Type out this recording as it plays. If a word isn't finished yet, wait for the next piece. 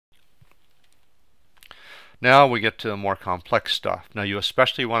Now we get to the more complex stuff. Now you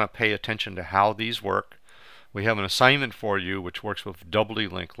especially want to pay attention to how these work. We have an assignment for you which works with doubly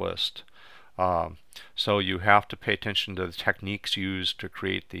linked list. So you have to pay attention to the techniques used to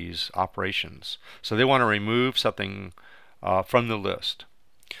create these operations. So they want to remove something from the list.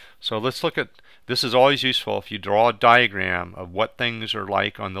 So let's look at, this is always useful if you draw a diagram of what things are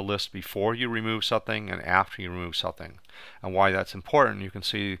like on the list before you remove something and after you remove something. And why that's important, you can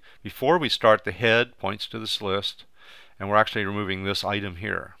see before we start, the head points to this list, and we're actually removing this item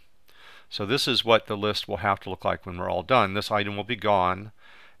here. So this is what the list will have to look like when we're all done. This item will be gone,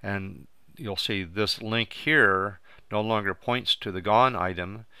 and you'll see this link here no longer points to the gone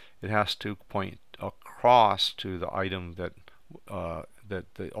item. It has to point across to the item that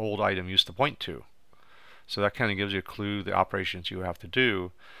that the old item used to point to. So that kind of gives you a clue the operations you have to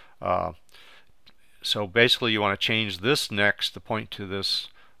do. So basically you want to change this next to point to this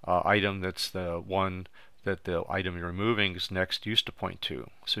item that's the one that the item you're removing is next used to point to.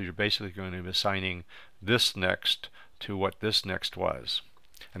 So you're basically going to be assigning this next to what this next was.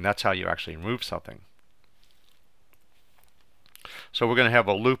 And that's how you actually remove something. So we're going to have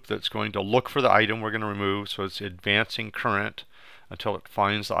a loop that's going to look for the item we're going to remove. So it's advancing current until it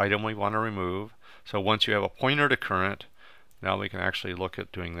finds the item we want to remove. So once you have a pointer to current, now we can actually look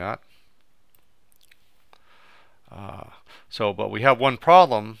at doing that. But we have one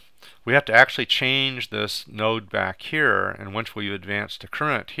problem. We have to actually change this node back here, and once we advance to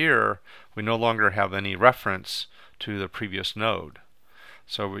current here, we no longer have any reference to the previous node.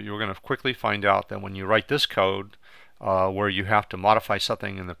 So you're going to quickly find out that when you write this code, where you have to modify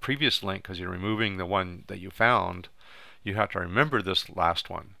something in the previous link because you're removing the one that you found, you have to remember this last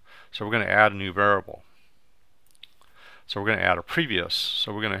one. So we're going to add a new variable. So we're going to add a previous.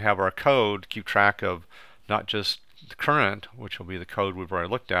 So we're going to have our code keep track of not just the current, which will be the code we've already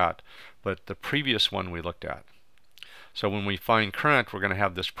looked at, but the previous one we looked at. So when we find current, we're going to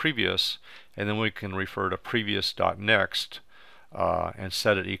have this previous, and then we can refer to previous.next and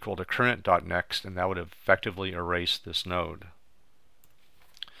set it equal to current.next, and that would effectively erase this node.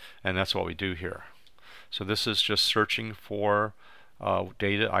 And that's what we do here. So this is just searching for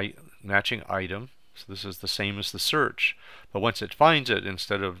data matching item. So this is the same as the search, but once it finds it,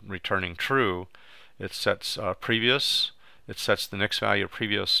 instead of returning true, it sets previous. It sets the next value of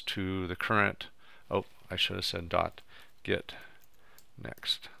previous to the current. Oh, I should have said dot get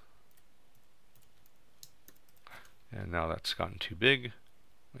next. And now that's gotten too big.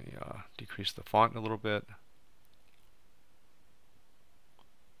 We decrease the font a little bit.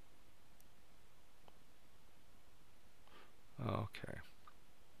 Okay.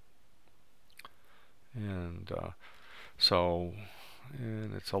 And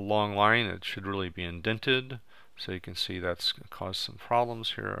and it's a long line. It should really be indented. So you can see that's caused some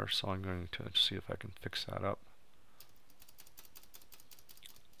problems here. So I'm going to see if I can fix that up.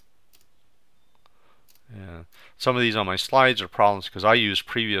 Yeah. Some of these on my slides are problems because I use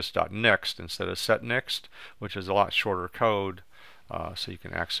previous.next instead of setNext, which is a lot shorter code, so you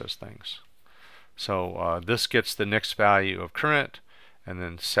can access things. So this gets the next value of current and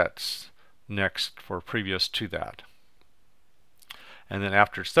then sets next for previous to that. And then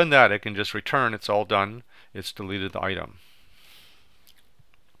after it's done that, it can just return it's all done. It's deleted the item.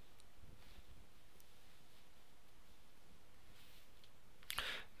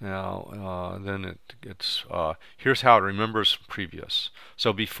 Now, then it gets, here's how it remembers previous.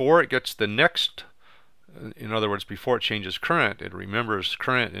 So before it gets the next, in other words, before it changes current, it remembers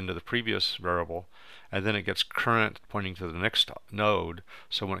current into the previous variable, and then it gets current pointing to the next node.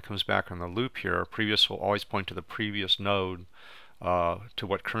 So when it comes back on the loop here, previous will always point to the previous node to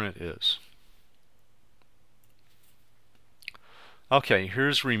what current is. Okay,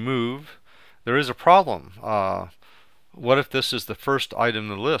 here's remove. There is a problem. What if this is the first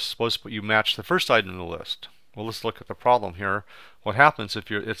item in the list? Suppose you match the first item in the list. Well, let's look at the problem here. What happens if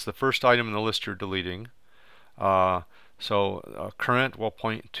it's the first item in the list you're deleting? Current will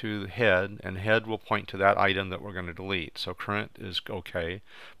point to head, and head will point to that item that we're going to delete. So current is okay,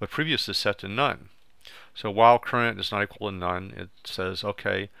 but previous is set to none. So while current is not equal to none, it says,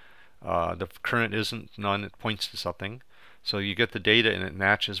 okay, the current isn't none, it points to something. So you get the data and it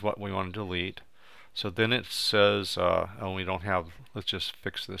matches what we want to delete. So then it says, oh, we don't have, let's just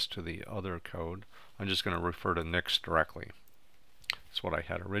fix this to the other code. I'm just going to refer to next directly. That's what I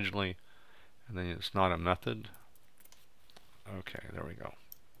had originally. And then it's not a method. Okay, there we go.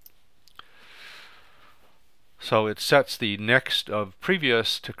 So it sets the next of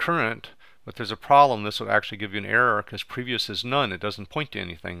previous to current, but there's a problem. This will actually give you an error because previous is none. It doesn't point to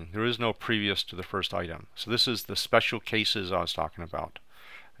anything. There is no previous to the first item. So this is the special cases I was talking about.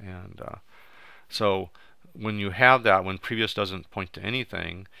 And so when you have that, when previous doesn't point to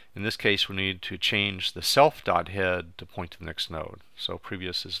anything, in this case we need to change the self.head to point to the next node. So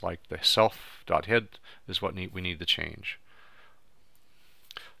previous is like the self.head is what we need to change.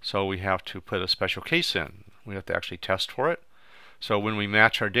 So we have to put a special case in. We have to actually test for it. So when we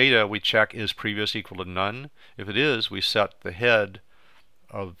match our data, we check is previous equal to none. If it is, we set the head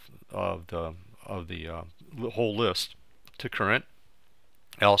of the whole list to current.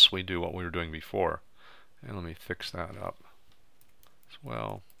 Else we do what we were doing before. And let me fix that up as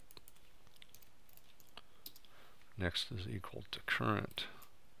well. Next is equal to current.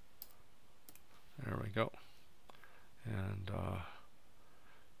 There we go. And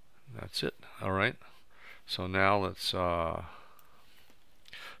that's it. All right. So now let's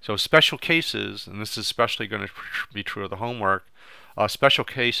so special cases, and this is especially going to be true of the homework. Special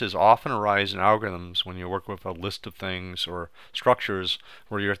cases often arise in algorithms when you work with a list of things or structures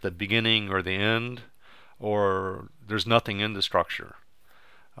where you're at the beginning or the end, or there's nothing in the structure.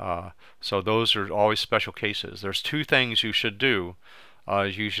 So those are always special cases. There's two things you should do.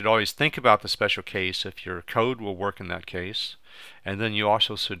 You should always think about the special case if your code will work in that case, and then you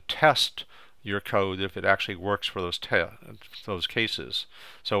also should test your code if it actually works for those cases.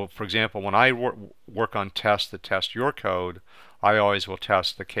 So for example, when I work on tests that test your code, I always will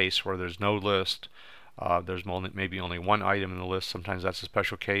test the case where there's no list. There's maybe only one item in the list. Sometimes that's a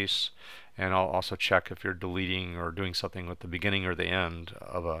special case. And I'll also check if you're deleting or doing something with the beginning or the end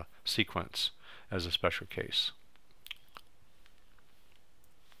of a sequence as a special case.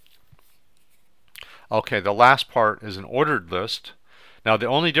 Okay, the last part is an ordered list. Now the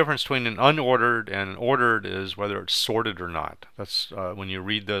only difference between an unordered and an ordered is whether it's sorted or not. That's when you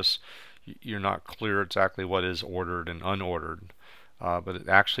read this, you're not clear exactly what is ordered and unordered. But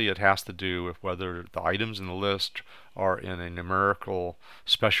it has to do with whether the items in the list are in a numerical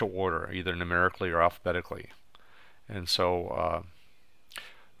special order, either numerically or alphabetically. And so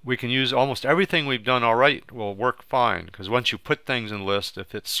we can use almost everything we've done alright will work fine, because once you put things in the list,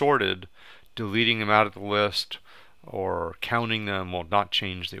 if it's sorted, deleting them out of the list or counting them will not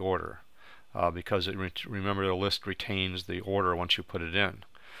change the order, because remember the list retains the order once you put it in.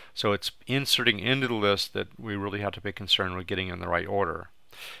 So it's inserting into the list that we really have to be concerned with getting in the right order.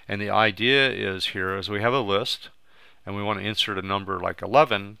 And the idea is here is we have a list and we want to insert a number like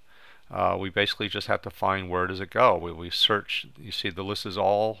 11. We basically just have to find where does it go. We search. You see the list is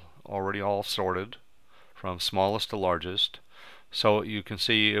already all sorted from smallest to largest. So you can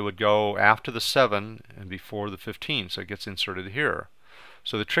see it would go after the 7 and before the 15. So it gets inserted here.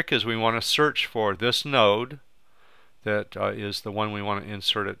 So the trick is we want to search for this node that is the one we want to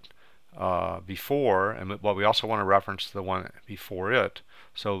insert it before, but we also want to reference the one before it.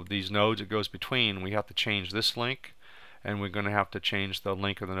 So these nodes it goes between, we have to change this link, and we're going to have to change the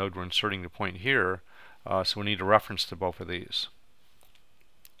link of the node we're inserting to point here. So we need a reference to both of these.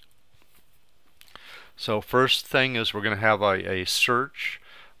 So first thing is we're going to have a search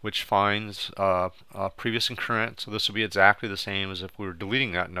which finds previous and current. So this will be exactly the same as if we were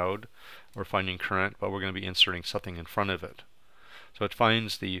deleting that node. We're finding current, but we're going to be inserting something in front of it. So it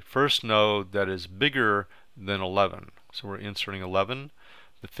finds the first node that is bigger than 11. So we're inserting 11.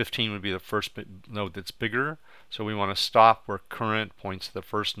 The 15 would be the first node that's bigger. So we want to stop where current points to the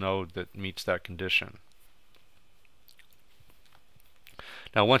first node that meets that condition.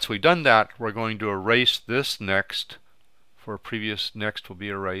 Now once we've done that, we're going to erase this next. For previous next will be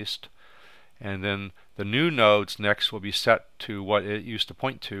erased. And then the new node's next will be set to what it used to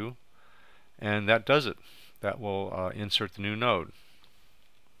point to. And that does it. That will insert the new node.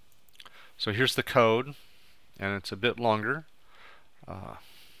 So here's the code, and it's a bit longer.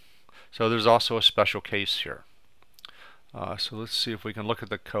 So there's also a special case here. So let's see if we can look at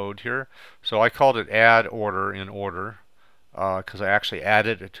the code here. So I called it add order in order because I actually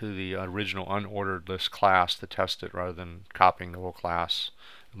added it to the original unordered list class to test it rather than copying the whole class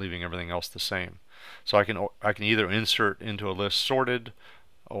and leaving everything else the same. So I can either insert into a list sorted,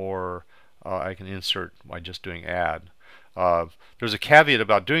 or I can insert by just doing add. There's a caveat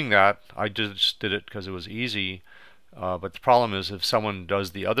about doing that. I just did it because it was easy, but the problem is if someone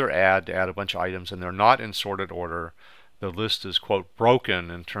does the other add to add a bunch of items and they're not in sorted order, the list is, quote,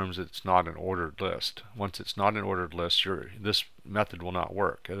 broken in terms that it's not an ordered list. Once it's not an ordered list, this method will not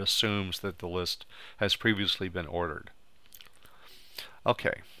work. It assumes that the list has previously been ordered.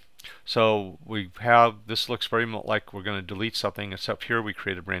 Okay. So we have, this looks very much like we're going to delete something, except here we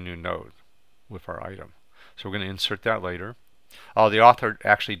create a brand new node with our item. So we're going to insert that later. The author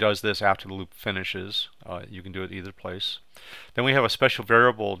actually does this after the loop finishes. You can do it either place. Then we have a special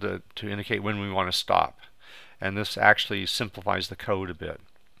variable to indicate when we want to stop. And this actually simplifies the code a bit.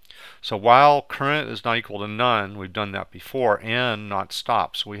 So while current is not equal to none, we've done that before, and not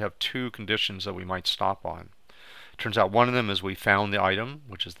stop. So we have two conditions that we might stop on. Turns out one of them is we found the item,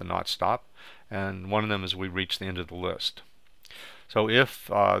 which is the not stop, and one of them is we reach the end of the list. So if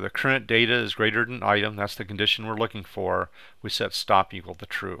the current data is greater than item, that's the condition we're looking for, we set stop equal to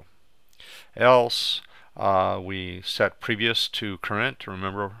true. Else, we set previous to current to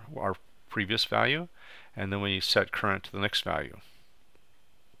remember our previous value, and then we set current to the next value.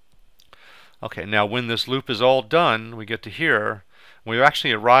 Okay, now when this loop is all done, we get to here. We've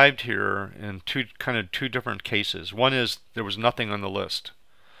actually arrived here in two different cases. One is there was nothing on the list.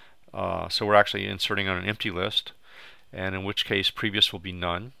 So we're actually inserting on an empty list, and in which case previous will be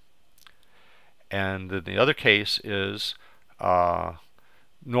none. And the other case is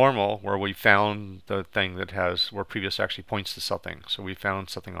normal, where we found the thing that has where previous actually points to something. So we found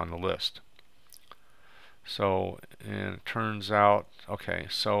something on the list. So and it turns out, okay,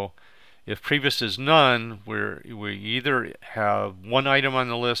 so if previous is none, we either have one item on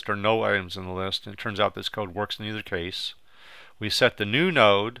the list or no items on the list. And it turns out this code works in either case. We set the new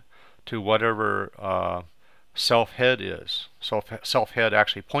node to whatever self head is. So if self head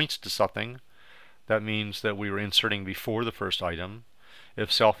actually points to something, that means that we were inserting before the first item.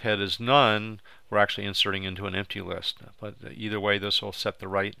 If self head is none, we're actually inserting into an empty list. But either way, this will set the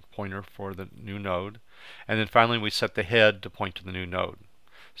right pointer for the new node. And then finally, we set the head to point to the new node.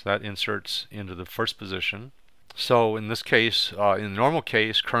 So that inserts into the first position. So in this case, in the normal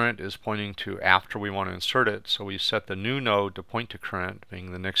case, current is pointing to after we want to insert it. So we set the new node to point to current,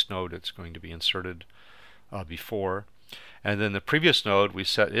 being the next node it's going to be inserted before. And then the previous node, we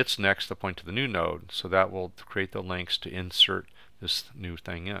set its next to point to the new node. So that will create the links to insert this new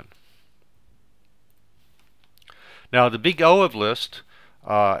thing in. Now the big O of list,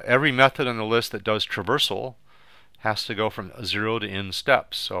 every method on the list that does traversal has to go from 0 to n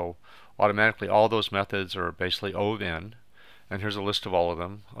steps. So automatically all those methods are basically O of n. And here's a list of all of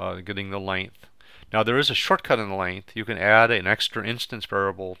them, getting the length. Now there is a shortcut in the length. You can add an extra instance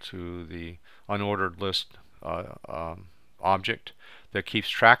variable to the unordered list object that keeps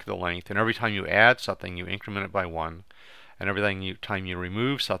track of the length. And every time you add something, you increment it by 1. And every time you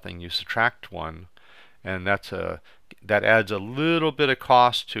remove something, you subtract 1. And that adds a little bit of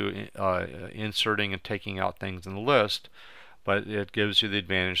cost to inserting and taking out things in the list, but it gives you the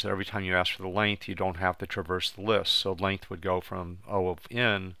advantage that every time you ask for the length, you don't have to traverse the list. So length would go from O of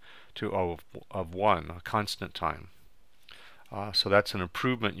n to O of 1, a constant time. So that's an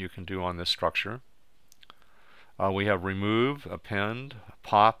improvement you can do on this structure. We have remove, append,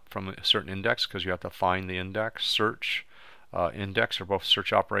 pop from a certain index because you have to find the index. Search, index are both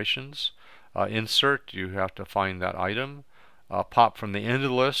search operations. Insert, you have to find that item. Pop from the end of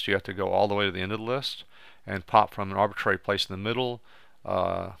the list, you have to go all the way to the end of the list. And pop from an arbitrary place in the middle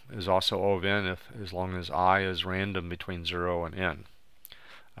is also O of n as long as I is random between 0 and n.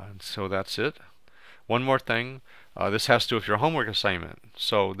 And so that's it. One more thing, this has to do with your homework assignment.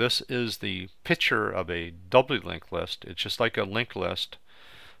 So this is the picture of a doubly linked list. It's just like a linked list,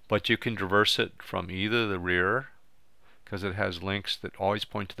 but you can traverse it from either the rear, because it has links that always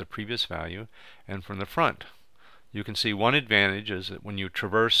point to the previous value, and from the front. You can see one advantage is that when you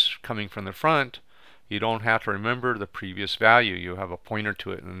traverse coming from the front, you don't have to remember the previous value. You have a pointer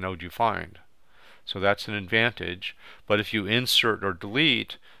to it in the node you find. So that's an advantage. But if you insert or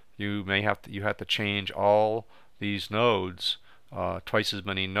delete, you have to change all these nodes, twice as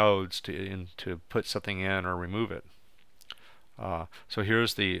many nodes to put something in or remove it. So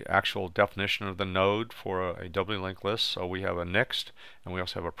here's the actual definition of the node for a doubly linked list. So we have a next, and we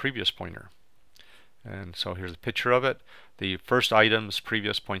also have a previous pointer. And so here's a picture of it. The first item's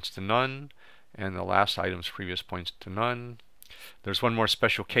previous points to none, and the last item's previous points to none. There's one more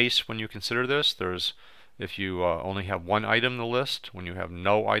special case when you consider this. There's if you only have one item in the list, when you have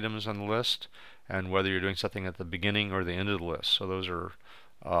no items on the list, and whether you're doing something at the beginning or the end of the list. So those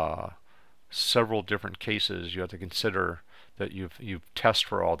are several different cases you have to consider that you test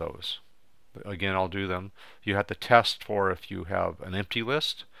for all those. But again, I'll do them. You have to test for if you have an empty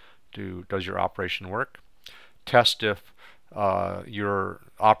list. Does your operation work? Test if your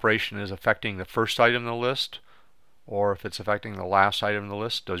operation is affecting the first item in the list, or if it's affecting the last item in the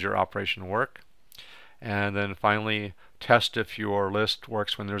list. Does your operation work? And then finally, test if your list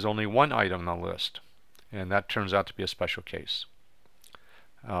works when there's only one item on the list. And that turns out to be a special case.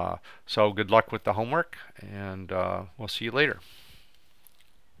 So good luck with the homework, and we'll see you later.